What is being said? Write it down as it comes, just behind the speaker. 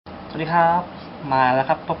สวัสดีครับมาแล้ว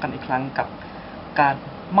ครับพบกันอีกครั้งกับการ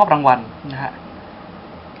มอบรางวัลนะฮะ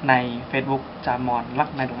ใน Facebook จามอนรัก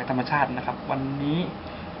ในดวงธรรมชาตินะครับวันนี้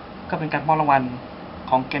ก็เป็นการมอบรางวัล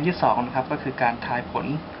ของเกมที่2นะครับก็คือการทายผล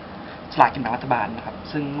สลากกินแบ่งรัฐบาลนะครับ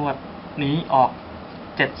ซึ่งงวดนี้ออก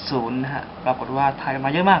70นะฮะปรากฏว่าทายกันม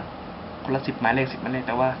าเยอะมากคนละ10หมายเลข10หมายเลขแ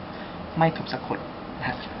ต่ว่าไม่ถูกสักคนนะ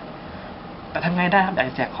ฮะแต่ทำไงได้ครับอยาก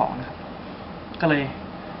จะแจกของนะครับก็เลย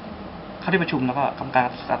เข้าที่ประชุมแล้วก็กรรมก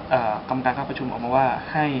ารเข้าประชุมออกมาว่า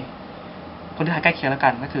ให้คนที่ทายใกล้เคียงแล้วกั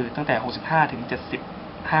นก็คือตั้งแต่65ถึง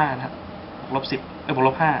75นะครับบวกลบ10บวกล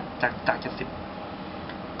บ5จาก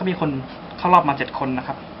70ก็มีคนเข้ารอบมา7คนนะค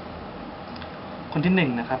รับคนที่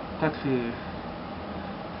1นะครับก็คือ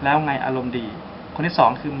แล้วไงอารมณ์ดีคนที่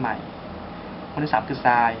2คือใหม่คนที่3คือท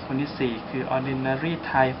รายคนที่4คือ ordinary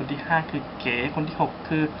ไทยคนที่5คือเก๋คนที่6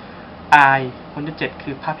คืออายคนที่7คื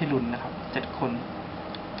อภาพพิรุณนะครับ7คน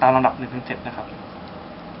ตามลำดับ 1-7 นะครับ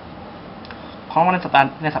ของรางวัลในสัปด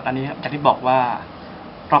าห์นี้อย่างที่บอกว่า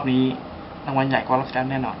รอบนี้รางวัลใหญ่กว่ารอบที่แล้ว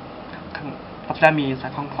แน่นอนรอบที่แล้วมีสา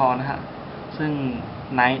ยคล้องคลอนะฮะซึ่ง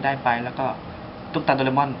ไนท์ได้ไปแล้วก็ตุ๊กตาโดเร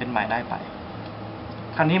มอนเป็นใหม่ได้ไป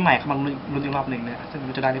ครั้งนี้ใหม่เขามาลุ้นอีกรอบหนึ่งเนี่ยซึ่งไม่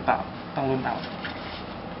รู้จะได้หรือเปล่าต้องลุ้นเอา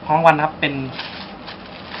ของรางวัลนะครับเป็น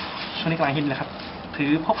ช่วงนี้กำลังฮิตเลยครับถื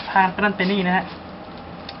อพกพาไปนั่นไปนี่นะฮะ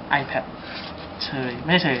iPad ไ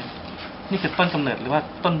ม่ใช่เชยนี่คือต้นกำเนิดหรือว่า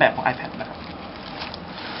ต้นแบบของ iPad นะครับ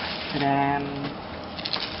แสดง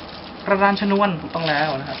กระดานชนวนถูกต้องแล้ว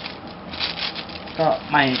นะครับก็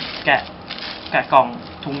ไม่แกะกล่อง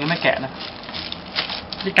ถุงยังไม่แกะนะ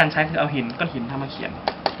ที่การใช้คือเอาก้อนหินทำมาเขียน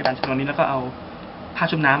กระดานชนวนนี้แล้วก็เอาผ้า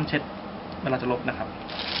ชุบน้ำเช็ดเวลาจะลบนะครับ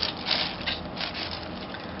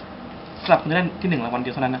สำหรับคนที่ได้ที่1รางวัลเดี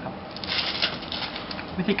ยวเท่านั้นนะครับ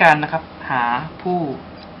วิธีการนะครับหาผู้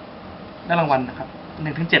ได้รางวัลนะครับ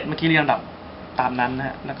1-7เมื่อกี้เรียงลำดับตามนั้นนะฮ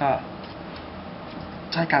ะแล้วก็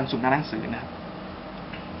ใช้การสุ่มหน้าหนังสือนะครับ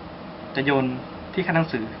จะโยนที่ข้างหนัง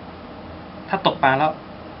สือถ้าตกมาแล้ว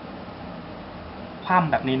คว่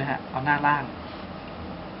ำแบบนี้นะฮะเอาหน้าล่าง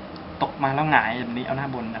ตกมาแล้วหงายแบบนี้เอาหน้า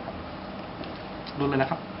บนนะครับดูเลยนะ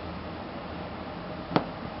ครับ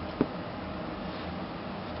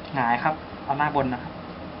หงายครับเอาหน้าบนนะครับ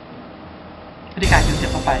วิธีการคือเสีย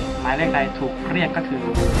บเข้าไปหมายเลขใดถูกเรียกก็คือ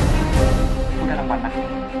ผู้ได้รางวัลนะ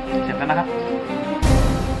เสียบแล้วนะครับ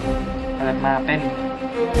เปิดมาเป็น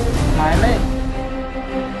หมายเลข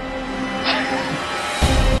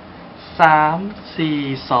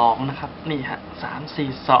342นะครับนี่ฮะ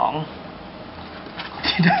342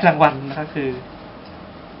ที่ได้รางวัลนะครับคือ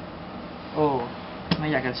โอ้ไม่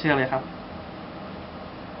อยากจะเชื่อเลยครับ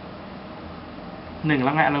1แล้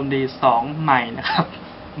วไงอารมณ์ดี2ใหม่นะครับ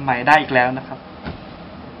ใหม่ได้อีกแล้วนะครับ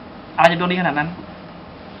อะไรจะดวงดีขนาดนั้น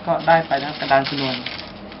ก็ได้ไปนะครับกระดานชนวน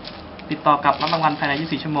ติดต่อกับรับรางวัลภายใน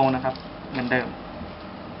24ชั่วโมงนะครับเหมือนเดิม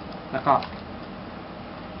แล้วก็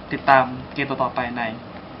ติดตามเกมต่อไปใน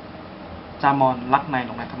จามอนรักในห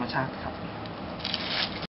ลงในธรรมชาติครับ